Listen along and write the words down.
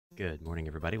Good morning,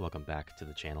 everybody. Welcome back to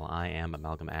the channel. I am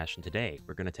AmalgamAsh, and today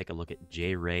we're going to take a look at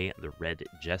J-Ray the Red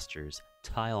Jester's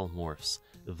TileMorphs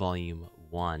Volume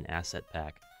 1 Asset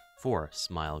Pack for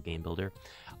Smile Game Builder.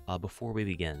 Before we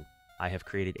begin, I have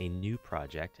created a new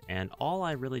project, and all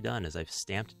I've really done is I've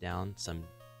stamped down some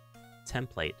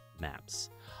template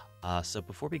maps. So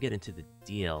before we get into the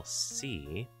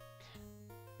DLC,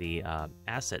 the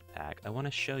asset pack, I want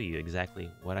to show you exactly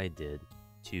what I did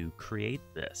to create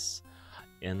this.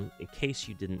 In case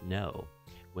you didn't know,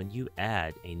 when you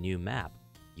add a new map,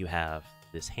 you have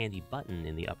this handy button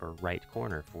in the upper right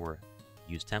corner for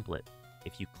Use Template.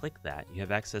 If you click that, you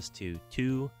have access to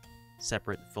two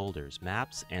separate folders,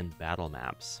 Maps and Battle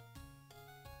Maps.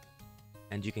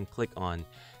 And you can click on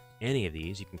any of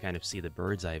these. You can kind of see the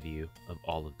bird's eye view of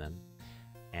all of them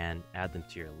and add them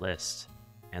to your list.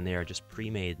 And they are just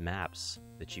pre-made maps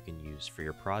that you can use for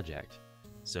your project.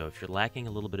 So if you're lacking a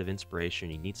little bit of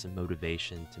inspiration, you need some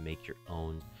motivation to make your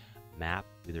own map,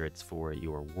 whether it's for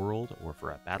your world or for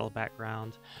a battle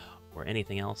background or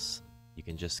anything else, you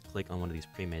can just click on one of these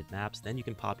pre-made maps. Then you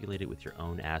can populate it with your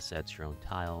own assets, your own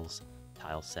tiles,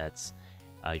 tile sets,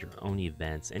 your own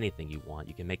events, anything you want.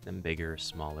 You can make them bigger,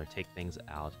 smaller, take things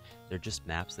out. They're just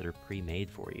maps that are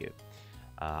pre-made for you.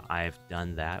 I've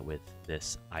done that with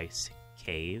this ice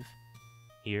cave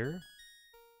here,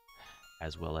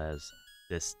 as well as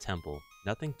this temple.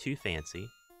 Nothing too fancy,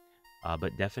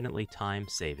 but definitely time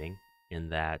saving in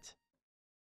that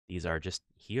these are just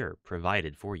here,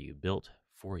 provided for you, built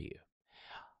for you.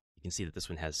 You can see that this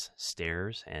one has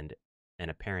stairs and an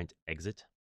apparent exit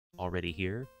already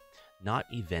here.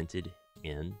 Not evented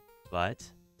in, but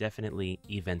definitely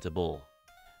eventable.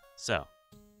 So,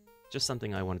 just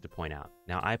something I wanted to point out.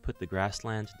 Now, I put the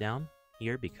grassland down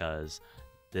here because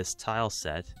this tile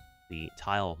set, the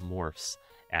TileMorphs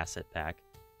Asset Pack,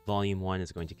 Volume 1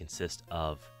 is going to consist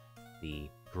of the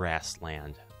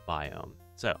grassland biome.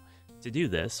 So, to do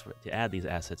this, to add these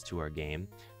assets to our game,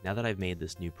 now that I've made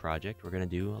this new project, we're going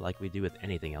to do like we do with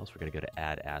anything else. We're going to go to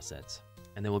Add Assets.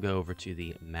 And then we'll go over to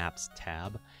the Maps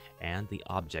tab and the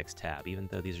Objects tab. Even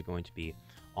though these are going to be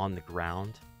on the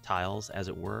ground tiles, as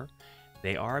it were,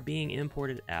 they are being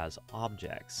imported as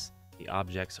objects. The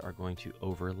objects are going to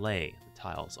overlay the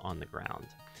tiles on the ground.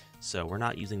 So we're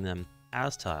not using them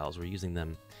as tiles, we're using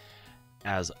them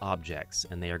as objects,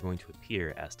 and they are going to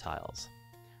appear as tiles.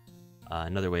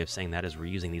 Another way of saying that is we're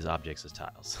using these objects as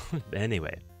tiles. But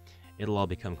anyway, it'll all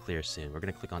become clear soon. We're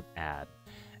going to click on Add,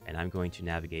 and I'm going to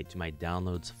navigate to my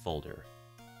Downloads folder.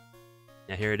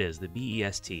 Now here it is, the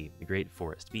BEST, the Great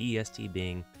Forest. BEST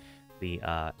being the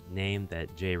name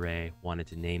that J-Ray wanted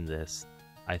to name this,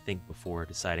 I think, before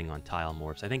deciding on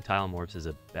TileMorphs. I think TileMorphs is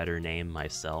a better name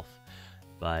myself,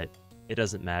 but it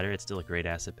doesn't matter. It's still a great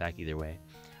asset pack either way.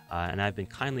 And I've been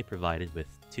kindly provided with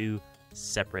two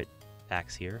separate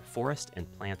packs here, Forest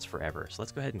and Plants Forever. So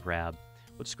let's go ahead and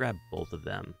we'll just grab both of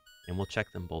them, and we'll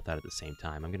check them both out at the same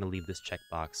time. I'm going to leave this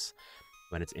checkbox.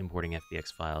 When it's importing FBX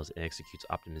files, it executes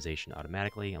optimization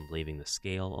automatically. I'm leaving the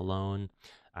scale alone.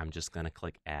 I'm just going to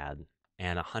click Add.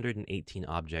 And 118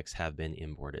 objects have been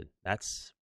imported. That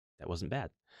wasn't bad.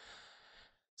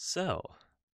 So,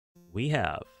 we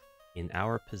have in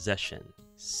our possession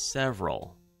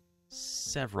several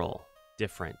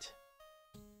different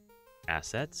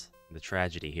assets. The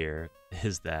tragedy here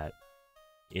is that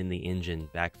in the engine,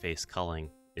 backface culling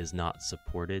is not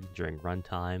supported during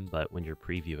runtime, but when you're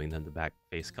previewing them, the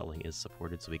backface culling is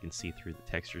supported, so we can see through the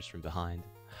textures from behind.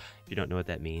 If you don't know what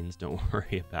that means, don't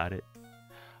worry about it.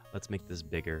 Let's make this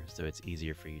bigger so it's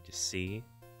easier for you to see.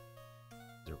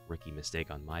 It's a rookie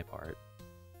mistake on my part.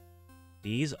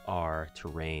 These are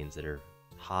terrains that are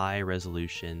high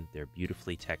resolution, they're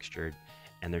beautifully textured,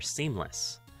 and they're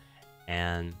seamless.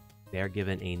 And they are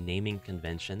given a naming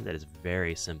convention that is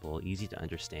very simple, easy to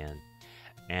understand.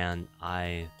 And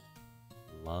I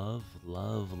love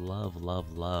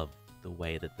the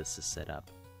way that this is set up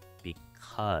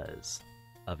because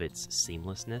of its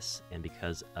seamlessness and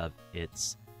because of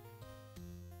its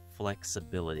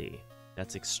flexibility.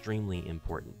 That's extremely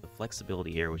important. The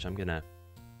flexibility here, which I'm going to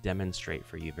demonstrate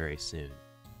for you very soon.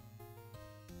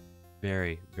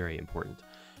 Very, very important.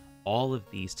 All of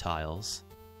these tiles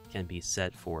can be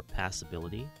set for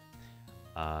passability.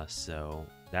 So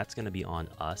that's going to be on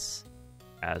us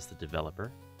as the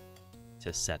developer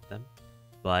to set them.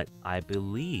 But I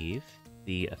believe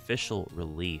the official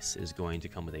release is going to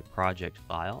come with a project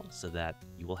file so that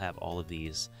you will have all of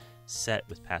these set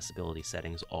with passability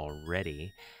settings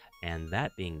already. And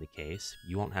that being the case,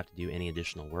 you won't have to do any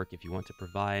additional work. If you want to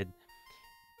provide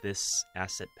this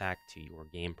asset pack to your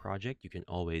game project, you can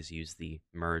always use the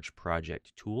merge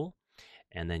project tool,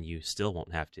 and then you still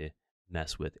won't have to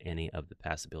mess with any of the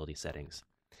passability settings.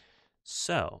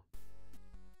 So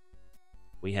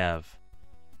we have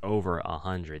over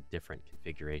 100 different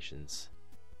configurations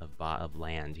of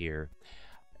land here,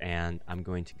 and I'm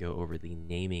going to go over the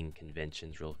naming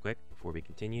conventions real quick before we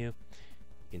continue.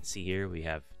 You can see here we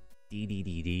have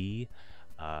DDDD,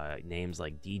 names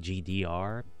like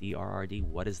DGDR, DRRD.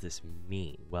 What does this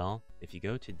mean? Well, if you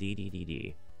go to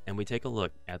DDDD and we take a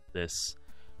look at this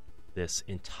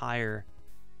entire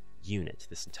unit,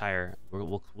 this entire,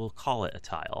 we'll call it a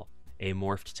tile, a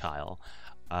morphed tile,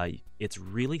 it's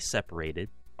really separated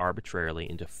arbitrarily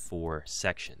into 4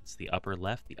 sections: the upper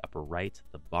left, the upper right,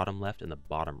 the bottom left, and the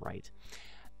bottom right.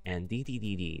 And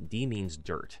DDDD, D means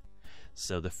dirt.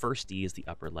 So the first D is the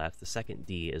upper left, the second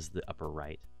D is the upper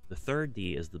right, the third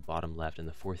D is the bottom left, and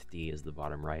the fourth D is the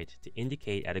bottom right, to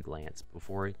indicate at a glance,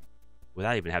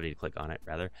 without even having to click on it,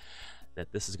 rather,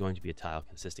 that this is going to be a tile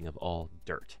consisting of all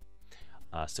dirt.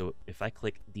 So if I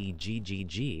click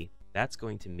DGGG, that's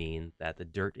going to mean that the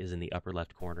dirt is in the upper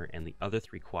left corner and the other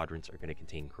 3 quadrants are going to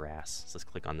contain grass. So let's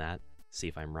click on that, see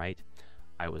if I'm right.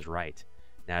 I was right.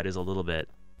 Now it is a little bit,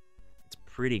 it's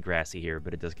pretty grassy here,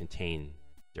 but it does contain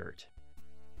dirt.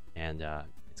 And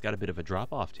it's got a bit of a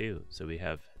drop off too, so we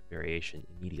have variation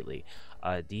immediately.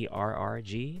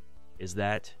 DRRG, is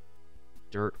that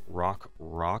dirt, rock,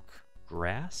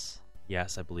 grass?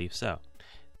 Yes, I believe so.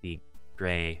 The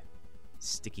gray,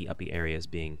 sticky, uppy areas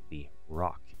being the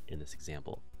rock in this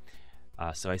example.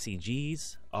 So I see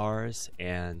G's, R's,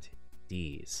 and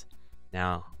D's.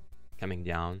 Now, coming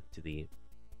down to the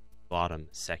bottom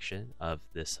section of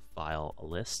this file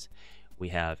list, we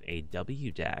have a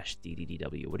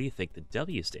W-DDDW. What do you think the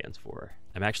W stands for?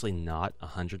 I'm actually not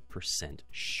 100%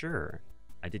 sure.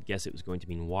 I did guess it was going to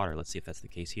mean water. Let's see if that's the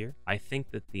case here. I think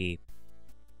that the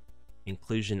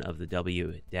inclusion of the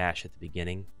W dash at the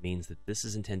beginning means that this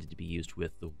is intended to be used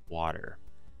with the water.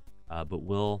 But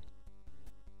we'll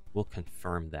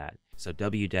confirm that. So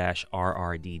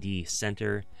W-RRDD,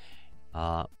 center,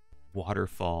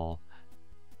 waterfall,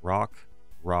 rock,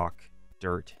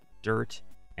 dirt,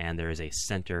 and there is a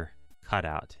center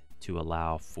cutout to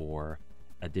allow for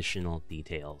additional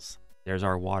details. There's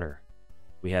our water.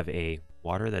 We have a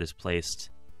water that is placed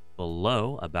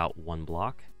below about 1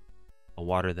 block, a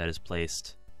water that is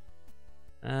placed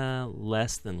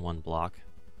less than 1 block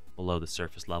below the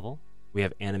surface level. We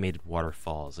have animated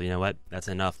waterfalls. You know what? That's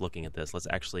enough looking at this. Let's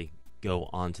actually go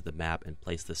onto the map and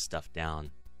place this stuff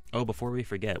down. Oh, before we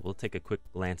forget, we'll take a quick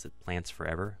glance at Plants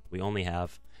Forever. We only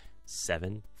have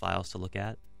 7 files to look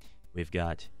at. We've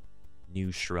got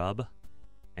new shrub,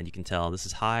 and you can tell this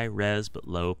is high res but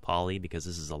low poly because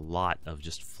this is a lot of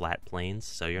just flat plains,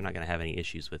 so you're not going to have any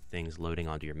issues with things loading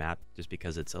onto your map just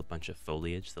because it's a bunch of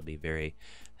foliage. They'll be very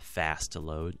fast to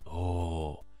load.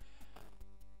 Oh,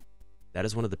 that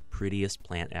is one of the prettiest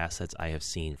plant assets I have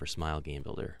seen for Smile Game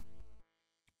Builder.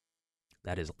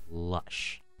 That is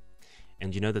lush.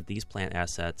 And you know that these plant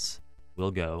assets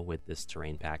will go with this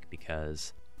terrain pack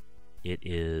because it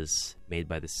is made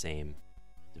by the same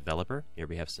developer. Here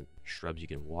we have some shrubs you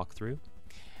can walk through.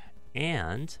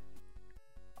 And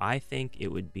I think it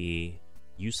would be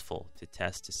useful to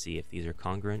test to see if these are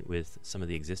congruent with some of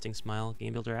the existing Smile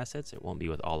Game Builder assets. It won't be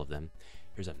with all of them.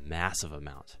 Here's a massive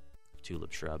amount of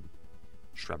tulip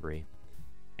shrubbery.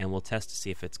 And we'll test to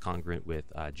see if it's congruent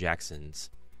with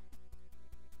Jackson's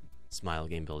Smile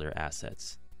Game Builder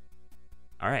assets.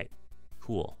 All right,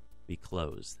 cool. We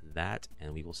close that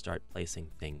and we will start placing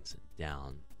things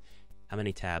down. How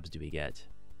many tabs do we get?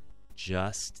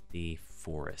 Just the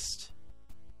forest.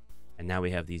 And now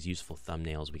we have these useful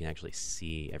thumbnails. We can actually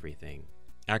see everything.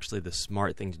 Actually, the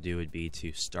smart thing to do would be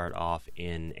to start off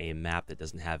in a map that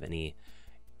doesn't have any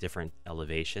different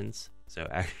elevations. So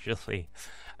actually,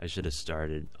 I should have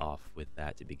started off with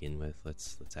that to begin with.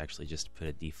 Let's actually just put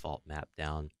a default map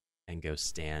down and go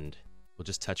stand. We'll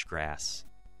just touch grass.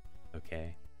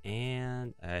 Okay.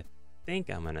 And I think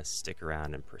I'm going to stick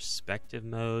around in perspective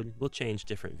mode. We'll change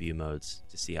different view modes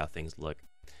to see how things look.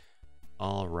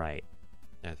 All right.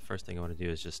 Now, the first thing I want to do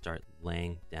is just start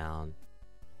laying down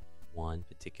one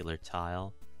particular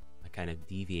tile. I kind of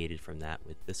deviated from that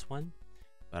with this one,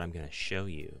 but I'm going to show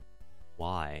you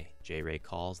why J-Ray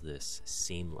calls this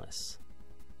seamless.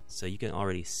 So you can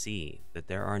already see that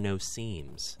there are no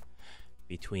seams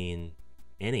between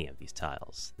any of these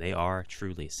tiles. They are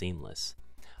truly seamless.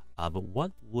 But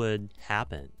what would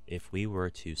happen if we were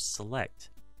to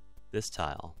select this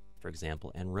tile, for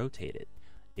example, and rotate it?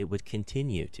 It would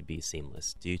continue to be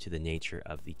seamless due to the nature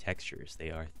of the textures. They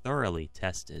are thoroughly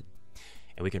tested.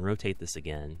 And we can rotate this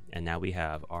again, and now we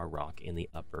have our rock in the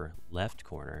upper left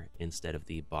corner instead of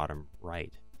the bottom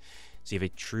right. So you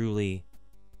have a truly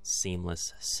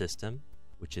seamless system,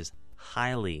 which is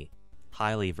highly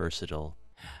versatile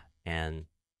and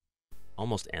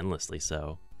almost endlessly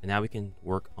so. And now we can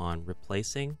work on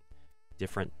replacing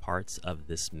different parts of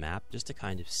this map just to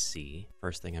kind of see.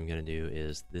 First thing I'm going to do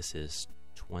is, this is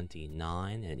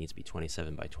 29 and it needs to be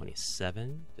 27 by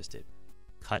 27, just to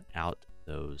cut out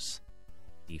those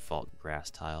default grass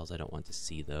tiles. I don't want to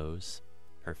see those.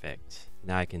 Perfect.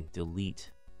 Now I can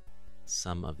delete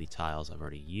some of the tiles I've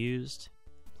already used,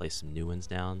 place some new ones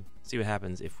down. See what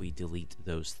happens if we delete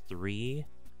those 3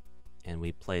 and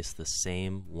we place the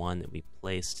same one that we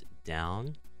placed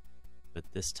down, but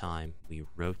this time we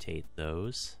rotate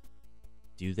those.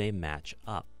 Do they match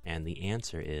up? And the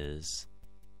answer is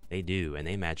they do, and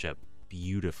they match up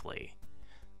beautifully.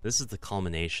 This is the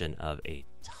culmination of a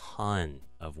ton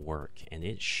of work, and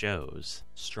it shows.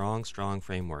 Strong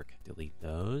framework. Delete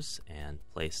those and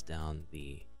place down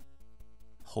the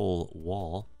whole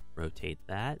wall. Rotate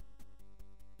that.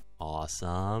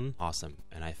 Awesome.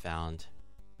 And I found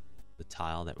the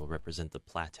tile that will represent the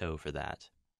plateau for that.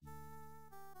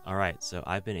 Alright, so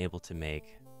I've been able to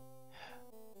make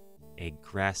a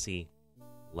grassy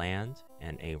land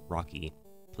and a rocky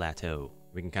plateau.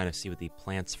 We can kind of see what the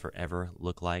plants forever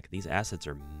look like. These assets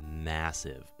are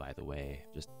massive, by the way.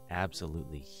 Just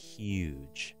absolutely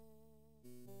huge.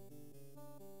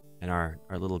 And our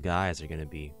little guys are going to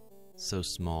be so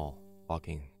small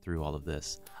walking through all of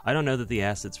this. I don't know that the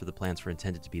assets for the plants were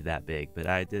intended to be that big, but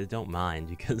I don't mind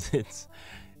because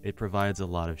it provides a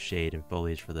lot of shade and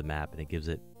foliage for the map, and it gives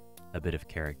it a bit of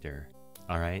character.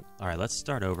 Alright, let's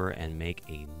start over and make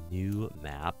a new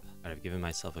map. I've given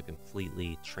myself a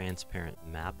completely transparent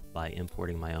map by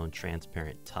importing my own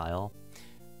transparent tile.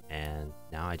 And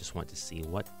now I just want to see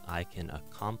what I can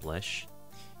accomplish.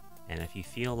 And if you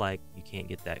feel like you can't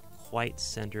get that quite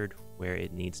centered where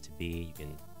it needs to be, you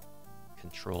can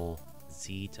Control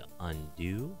Z to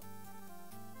undo,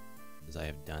 as I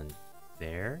have done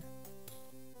there.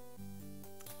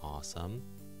 Awesome.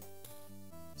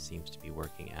 Seems to be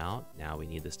working out. Now we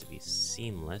need this to be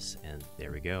seamless, and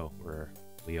there we go.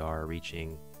 We are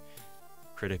reaching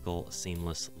critical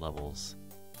seamless levels.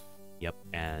 Yep,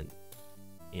 and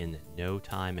in no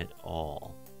time at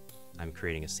all, I'm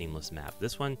creating a seamless map.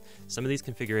 This one, some of these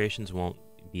configurations won't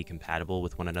be compatible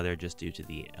with one another just due to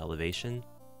the elevation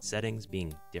settings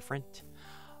being different.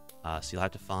 So you'll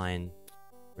have to find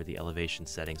where the elevation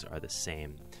settings are the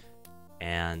same.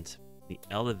 And the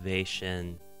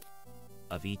elevation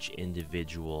of each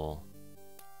individual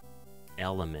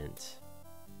element,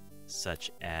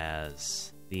 such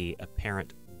as the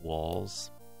apparent walls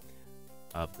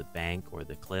of the bank or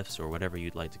the cliffs or whatever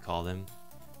you'd like to call them,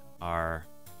 are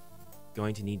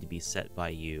going to need to be set by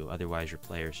you. Otherwise your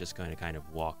player is just going to kind of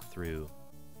walk through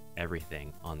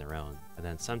everything on their own. And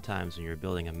then sometimes when you're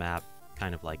building a map,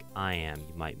 kind of like I am,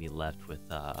 you might be left with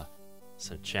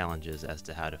some challenges as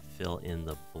to how to fill in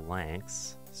the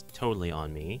blanks. It's totally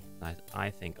on me. I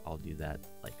think I'll do that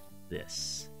like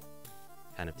this.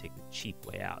 Kind of take the cheap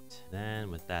way out. Then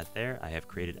with that there, I have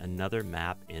created another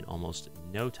map in almost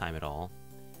no time at all.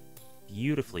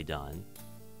 Beautifully done.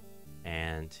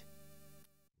 And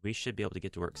we should be able to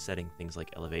get to work setting things like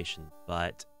elevation,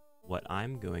 but what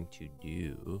I'm going to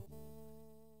do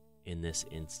in this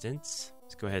instance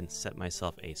is go ahead and set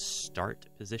myself a start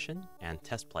position and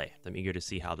test play. I'm eager to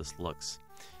see how this looks.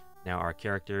 Now our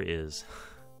character is,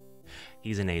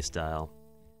 he's an A style.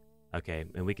 Okay,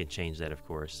 and we can change that of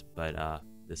course, but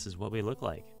this is what we look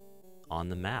like on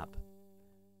the map.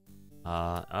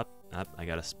 Up, I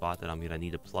got a spot that I'm gonna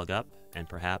need to plug up, and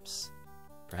perhaps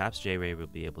J-Ray will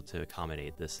be able to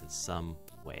accommodate this in some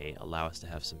way, allow us to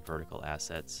have some vertical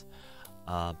assets.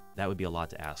 That would be a lot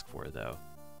to ask for though.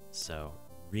 So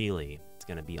really, it's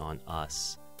going to be on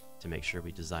us to make sure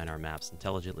we design our maps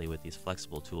intelligently with these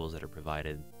flexible tools that are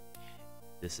provided.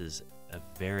 This is a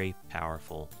very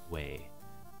powerful way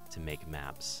to make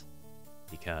maps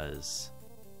because,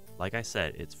 like I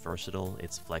said, it's versatile,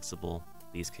 it's flexible.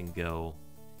 These can go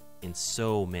in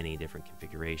so many different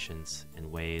configurations and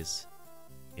ways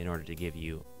in order to give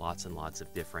you lots and lots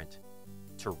of different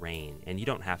terrain. And you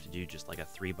don't have to do just like a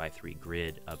 3x3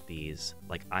 grid of these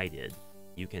like I did.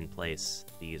 You can place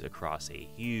these across a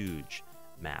huge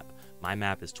map. My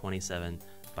map is 27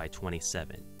 by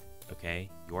 27. Okay,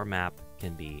 your map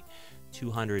can be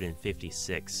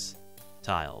 256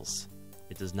 tiles.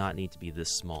 It does not need to be this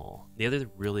small. The other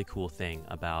really cool thing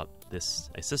about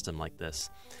a system like this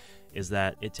is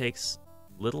that it takes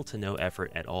little to no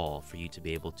effort at all for you to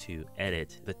be able to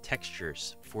edit the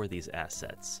textures for these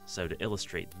assets. So to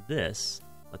illustrate this,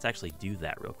 let's actually do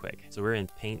that real quick. So we're in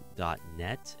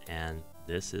paint.net, and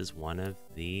this is one of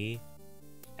the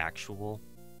actual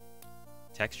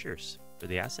textures for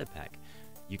the asset pack.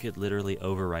 You could literally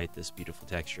overwrite this beautiful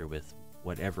texture with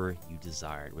whatever you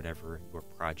desired, whatever your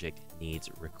project needs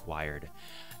required,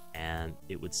 and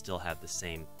it would still have the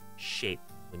same shape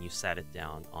when you sat it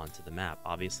down onto the map.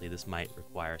 Obviously, this might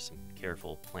require some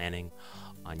careful planning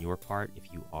on your part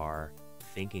if you are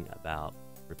thinking about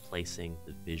replacing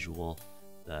the visual,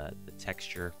 the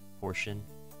texture portion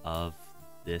of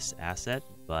this asset,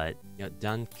 but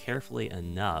done carefully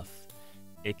enough,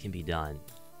 it can be done.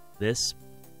 This,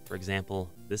 for example,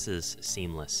 this is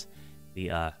seamless.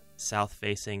 The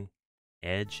south-facing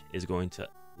edge is going to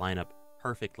line up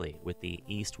perfectly with the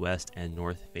east, west, and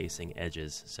north-facing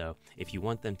edges. So if you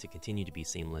want them to continue to be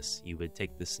seamless, you would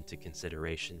take this into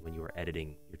consideration when you are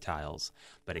editing your tiles.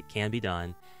 But it can be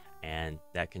done, and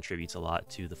that contributes a lot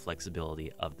to the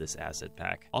flexibility of this asset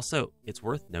pack. Also, it's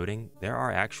worth noting there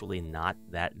are actually not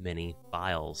that many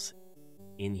files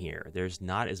in here. There's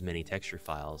not as many texture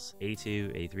files.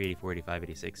 82, 83, 84, 85,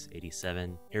 86,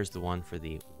 87. Here's the one for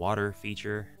the water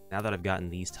feature. Now that I've gotten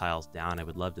these tiles down, I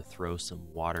would love to throw some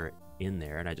water in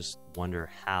there, and I just wonder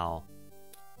how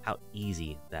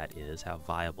easy that is, how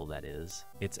viable that is.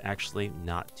 It's actually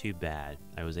not too bad.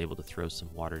 I was able to throw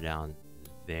some water down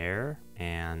there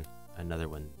and another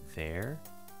one there,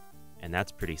 and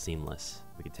that's pretty seamless.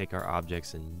 We can take our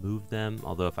objects and move them,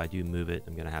 although if I do move it,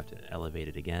 I'm gonna have to elevate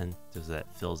it again so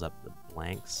that fills up the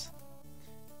blanks.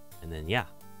 And then yeah,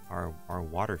 our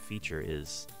water feature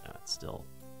is it's still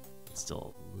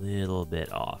a little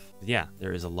bit off. But yeah,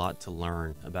 there is a lot to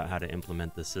learn about how to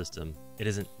implement this system. It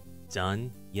isn't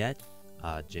done yet.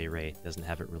 J-Ray doesn't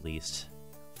have it released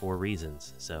for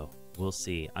reasons, so we'll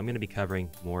see. I'm going to be covering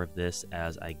more of this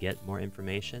as I get more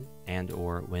information and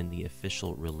or when the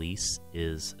official release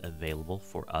is available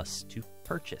for us to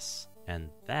purchase. And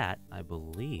that, I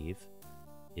believe,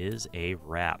 is a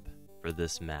wrap for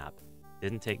this map.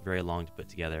 Didn't take very long to put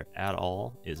together at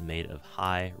all. It is made of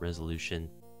high resolution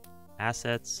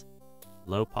assets,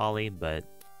 low poly, but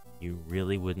you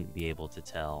really wouldn't be able to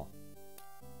tell,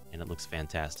 and it looks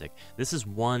fantastic. This is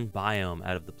one biome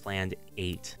out of the planned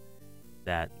 8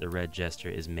 that the Red Jester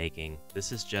is making.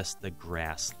 This is just the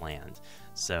grassland,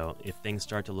 so if things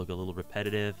start to look a little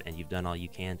repetitive and you've done all you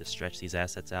can to stretch these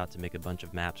assets out to make a bunch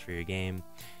of maps for your game,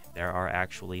 there are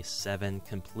actually 7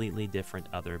 completely different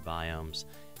other biomes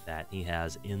that he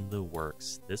has in the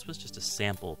works. This was just a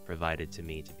sample provided to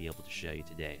me to be able to show you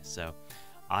today, so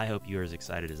I hope you're as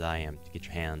excited as I am to get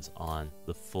your hands on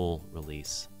the full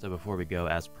release. So before we go,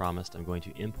 as promised, I'm going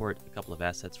to import a couple of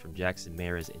assets from Jackson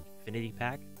Mayer's Infinity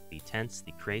Pack, the tents,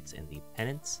 the crates, and the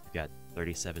pennants. We've got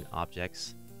 37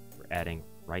 objects we're adding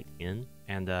right in,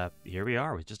 and here we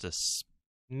are with just a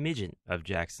smidgen of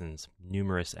Jackson's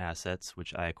numerous assets,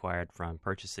 which I acquired from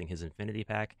purchasing his Infinity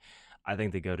Pack. I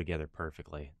think they go together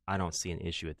perfectly. I don't see an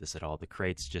issue with this at all. The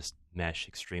crates just mesh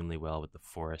extremely well with the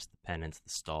forest, the pennants, the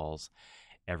stalls.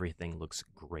 Everything looks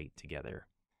great together,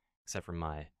 except for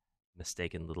my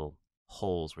mistaken little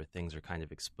holes where things are kind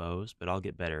of exposed, but I'll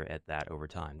get better at that over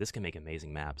time. This can make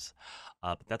amazing maps.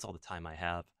 But that's all the time I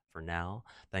have for now.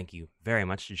 Thank you very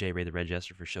much to J-Ray the Red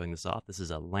Jester for showing this off. This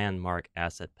is a landmark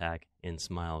asset pack in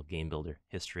Smile Game Builder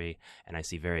history, and I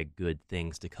see very good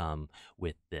things to come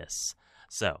with this.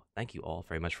 So, thank you all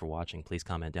very much for watching. Please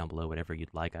comment down below whatever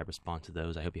you'd like. I respond to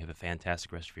those. I hope you have a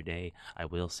fantastic rest of your day. I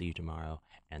will see you tomorrow,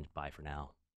 and bye for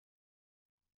now.